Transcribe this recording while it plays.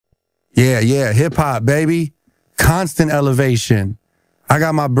Yeah, hip-hop, baby. Constant elevation. I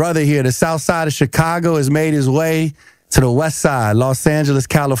got my brother here. The south side of Chicago has made his way to the west side, Los Angeles,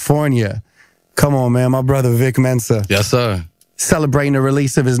 California. Come on, man, my brother VIC MENSA. Yes, sir. Celebrating the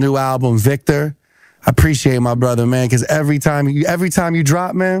release of his new album, Victor. I appreciate my brother, man, because every time you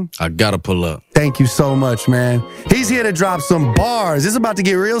drop, man, I gotta pull up. Thank you so much, man. He's here to drop some bars. It's about to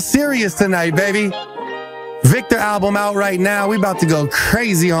get real serious tonight, baby. Victor album out right now. We about to go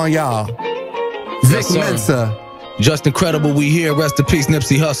crazy on y'all. VIC MENSA. Just incredible, we here. Rest in peace,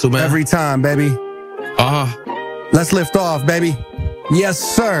 Nipsey Hussle, man. Every time, baby. Let's lift off, baby. Yes,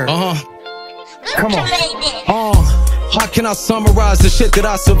 sir. Come on. How can I summarize the shit that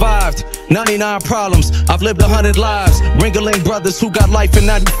I survived? 99 problems, I've lived 100 lives. Ringling brothers who got life in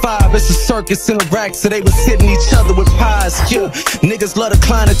 95. It's a circus in Iraq, so they was hitting each other with pies. Yeah, niggas love to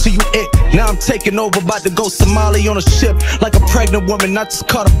climb until you ick. Now I'm taking over, about to go Somali on a ship. Like a pregnant woman, I just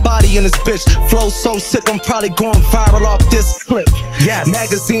caught a body in this bitch. Flow so sick, I'm probably going viral off this clip. Yes.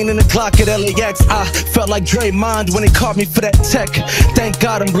 Magazine in the clock at LAX. I felt like Draymond when they caught me for that tech. Thank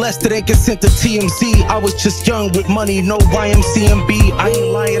God I'm blessed it ain't consent to TMZ. I was just young with money, no YMCMB. I ain't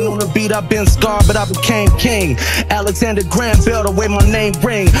lying on the beat, I've been scarred, but I became king. Alexander Graham Bell, the way my name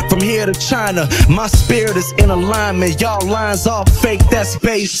ring. From here to China, my spirit is in alignment. Y'all lines all fake, that's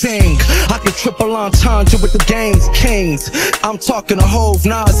Beijing. I can triple entendre with the game's kings. I'm talking to Hove,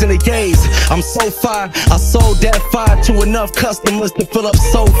 Nas, and the Yays. I'm so fire, I sold that fire to enough customers to fill up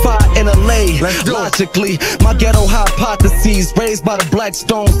SoFi in LA. Logically, my ghetto hypotheses raised by the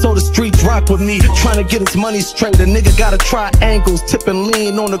Blackstone, so the streets rock with me. Trying to get his money straight, a nigga gotta try angles, tip and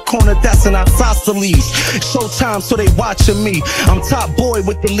lean on the corner, that's an isosceles. Showtime, so they watching me. I'm top boy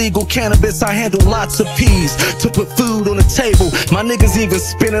with the legal cannabis, I handle lots of peas to put food on the table. My niggas even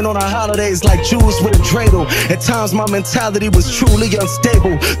spinning on the holidays like Jews with a dreidel. At times my mentality was truly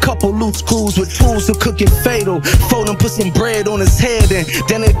unstable. Couple loose screws with tools to cook it fatal. Fold and put some bread on his head and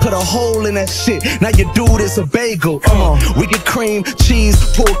then they put a hole in that shit. Now your dude is a bagel. We get cream, cheese,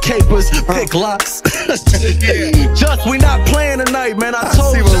 pull capers, pick locks. Just we not playing tonight, man. I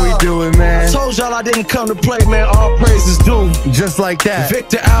told see y'all. what we doing, man. I told y'all I didn't come to play, man. All praises due. Just like that.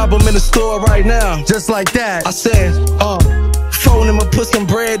 Victor album in the store right now. Just like that. I said, phone him and put some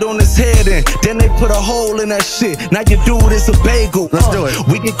bread on his head and then they put a hole in that shit. Now your dude is a bagel. Let's do it.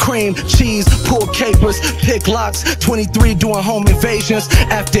 We get cream, cheese, pull capers, pick locks. 23 doing home invasions.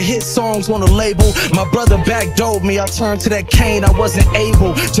 After hit songs on the label, my brother backdoored me. I turned to that cane. I wasn't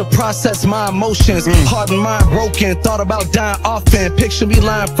able to process my emotions. Heart and mind broken. Thought about dying often. Picture me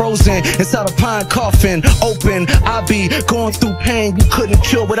lying frozen inside a pine coffin. Open, I be going through pain you couldn't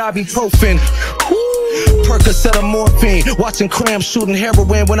cure with ibuprofen. Percocet or morphine, watching Cram shooting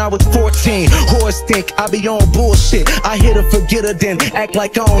heroin when I was 14. Horse think I be on bullshit. I hit her, forget her, then act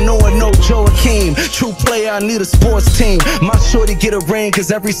like I don't know her, no Joaquin. True player, I need a sports team. My shorty get a ring, cause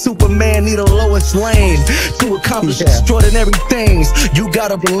every Superman need a Lois Lane. To accomplish extraordinary things, you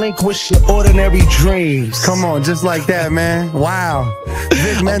gotta relinquish your ordinary dreams. Come on, just like that, man. Wow.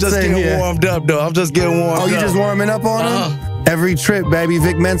 VIC MENSA I'm just getting warmed up, though. I'm just getting warmed up. Oh, you just warming up on him? Every trip, baby.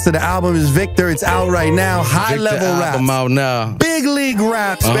 VIC MENSA, the album is Victor. It's out right now. High level raps. Album out now. Big league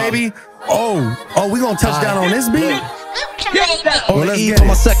raps, baby. Oh, we gonna touch down on this beat? On the eve of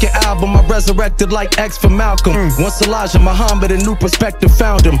my second album, I resurrected like X for Malcolm. Once Elijah Muhammad, a new perspective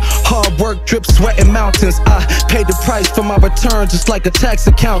found him. Hard work, drip, sweat in mountains. I paid the price for my return, just like a tax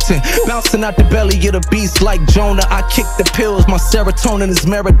accountant. Bouncing out the belly of the beast like Jonah. I kicked the pills, my serotonin is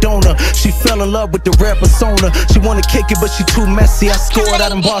Maradona. She fell in love with the rare persona. She wanna kick it, but she too messy. I scored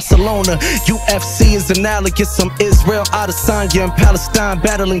out in Barcelona. UFC is analogous. I'm Israel, Adesanya, and Palestine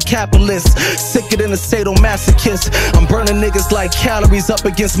battling capitalists. Sicker than a sadomasochist. I'm burning niggas like calories up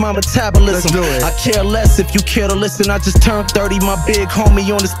against my metabolism. I care less if you care to listen. I just turned 30, my big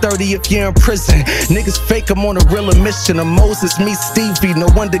homie on his 30th year in prison. Niggas fake, I'm on a real mission. A Moses meets Stevie. No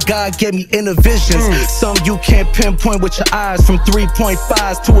wonder God gave me inner visions. Some you can't pinpoint with your eyes. From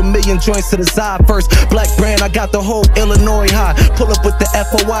 3.5s to a million joints to the side. First black brand, I got the whole Illinois high. Pull up with the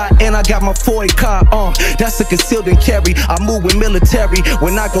FOI and I got my Foy car. That's a concealed and carry. I move with military.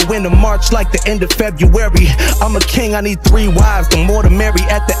 When I go into March like the end of February. I'm a king, I need 3 wives, the more to marry.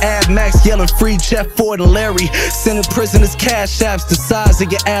 At the Ad Max, yelling free Jeff Ford and Larry. Sending prisoners cash apps the size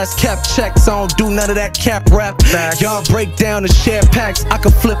of your ass cap checks. I don't do none of that cap rap. Y'all break down and share packs. I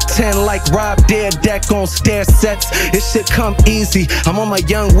can flip 10 like Rob Dead Deck on stair sets. This shit come easy. I'm on my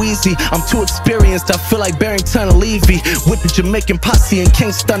young Weezy. I'm too experienced. I feel like Barrington and Levy with the Jamaican posse in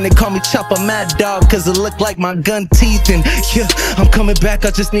Kingston. They call me Chopper Mad Dog cause it look like my gun teeth. And yeah, I'm coming back.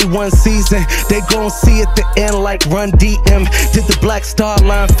 I just need 1 season. They gon' see at the end like Run DM. Did the Black Star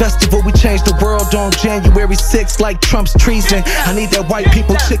Line Festival festival, we changed the world on January 6th like Trump's treason. I need that white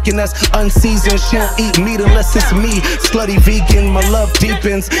people chicken that's unseasoned. She don't eat meat unless it's me. Slutty vegan, my love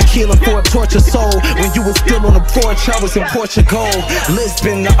deepens. Healing for a tortured soul. When you were still on the porch, I was in Portugal.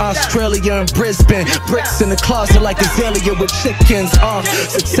 Lisbon to Australia and Brisbane. Bricks in the closet like azalea with chickens.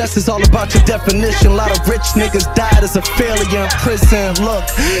 Success is all about your definition. A lot of rich niggas died as a failure in prison. Look,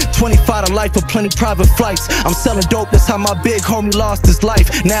 25 to life for plenty private flights. I'm selling dope, that's how my big homie lost his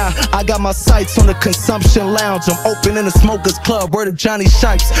life. Now I got my sights on the consumption lounge. I'm opening a smokers club, word of Johnny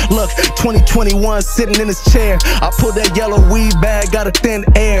Shipes. Look, 2021 sitting in his chair. I pulled that yellow weed bag out of thin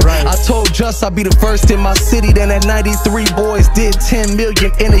air. I told Just I'd be the first in my city. Then at 93 boys did 10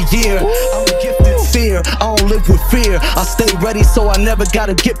 million in a year. I'm a gifted seer, I don't live with fear. I stay ready so I never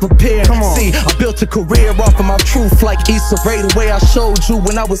gotta get prepared. See, I built a career off of my truth like Issa Rae, the way I showed you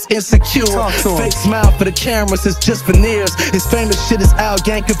when I was insecure. Fake smile for the cameras, it's just veneers. His famous shit is Al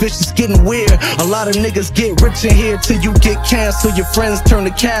Yankovic, it's getting weird. A lot of niggas get rich in here till you get canceled. Your friends turn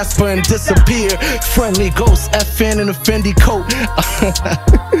to Casper and disappear. Friendly ghosts, FN in a Fendi coat.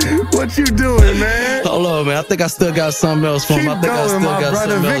 What you doing, man? Hold on, man. I think I still got something else for him. I think I still got something else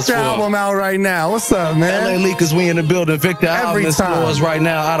for him. Victor album out right now. What's up, man? LA Leakers, we in the building. Victor album in stores right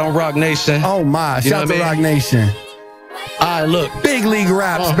now out on Rock Nation. Oh my, shout out to Rock Nation. Alright, look. Big league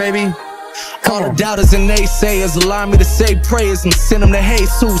raps, baby. All the doubters and naysayers allow me to say prayers and send them to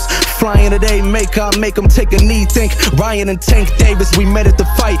Jesus. Flying today, make them take a knee. Think Ryan and Tank Davis, we met at the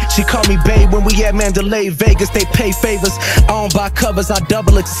fight. She called me babe when we at Mandalay, Vegas. They pay favors, I don't buy covers, I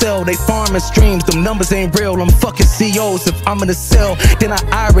double excel. They farming streams, them numbers ain't real. I'm fucking COs. If I'm in a cell, then I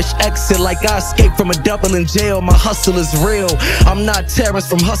Irish exit like I escaped from a double in jail. My hustle is real. I'm not Terrence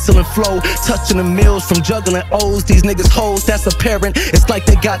from Hustle and Flow, touching the mills from juggling O's. These niggas hoes, that's apparent. It's like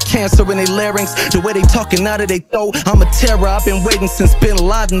they got cancer in their larynx. The way they talking out of they throat, I'm a terror. I've been waiting since Bin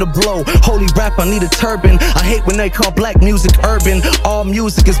Laden to blow. Holy rap, I need a turban. I hate when they call black music urban. All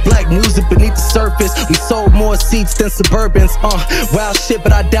music is black music beneath the surface. We sold more seats than Suburbans. Wild shit,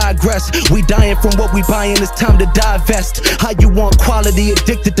 but I digress. We dying from what we buying, it's time to divest. How you want quality,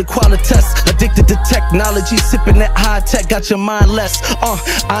 addicted to qualitas, addicted to technology, sipping that high tech, got your mind less.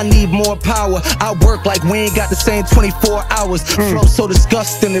 I need more power. I work like we ain't got the same 24 hours. Flow so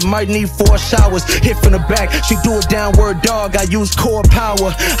disgusting, it might need 4 showers. Hit from the back, she do a downward dog. I use core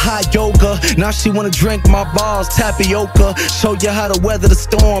power, high yoga. Now she wanna drink my balls, tapioca. Show you how to weather the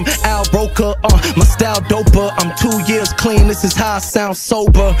storm. Al Roker, my style doper. I'm 2 years clean, this is how I sound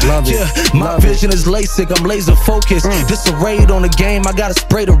sober. My vision is LASIK, I'm laser focused. This a raid on the game, I gotta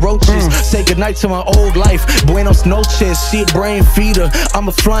spray the roaches. Say goodnight to my old life, buenos noches. She a brain feeder, I'm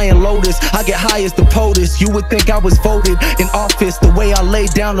a flying lotus. I get high as the POTUS. You would think I was voted in office the way I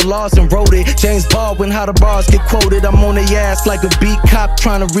laid down the laws and wrote it. James Baldwin, how the bars get quoted. I'm on their ass like a beat cop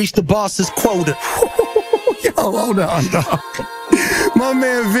trying to reach the boss's quota. Yo, hold on, dog. My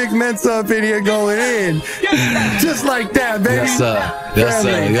man VIC MENSA up in here going in. Just like that, baby. Yes, sir. Yes,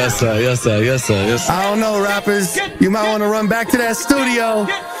 sir. Yes, sir. Yes, sir. Yes, sir. Yes, sir. I don't know, rappers. You might want to run back to that studio,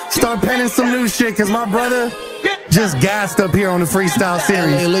 start penning some new shit, because my brother just gassed up here on the freestyle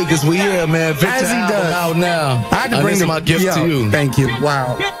series. LA Leakers, we here, man. Victor As he does. out now. I had to bring my gift to you. Thank you.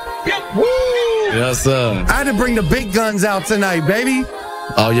 Wow. Woo! Yes, sir. I had to bring the big guns out tonight, baby.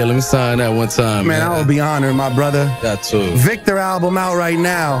 Oh, yeah, let me sign that one time, man. I will be honored, my brother. That too. Victor album out right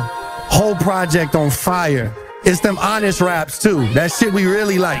now. Whole project on fire. It's them honest raps, too. That shit we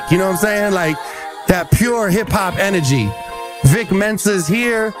really like. You know what I'm saying? Like, that pure hip-hop energy. VIC MENSA's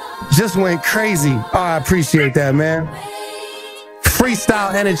here. Just went crazy. Oh, I appreciate that, man.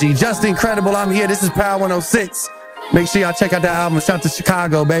 Freestyle energy. Just incredible. I'm here. This is Power 106. Make sure y'all check out that album. Shout out to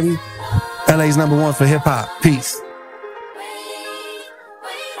Chicago, baby. LA's #1 for hip-hop. Peace.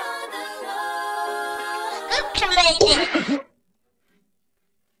 Activating.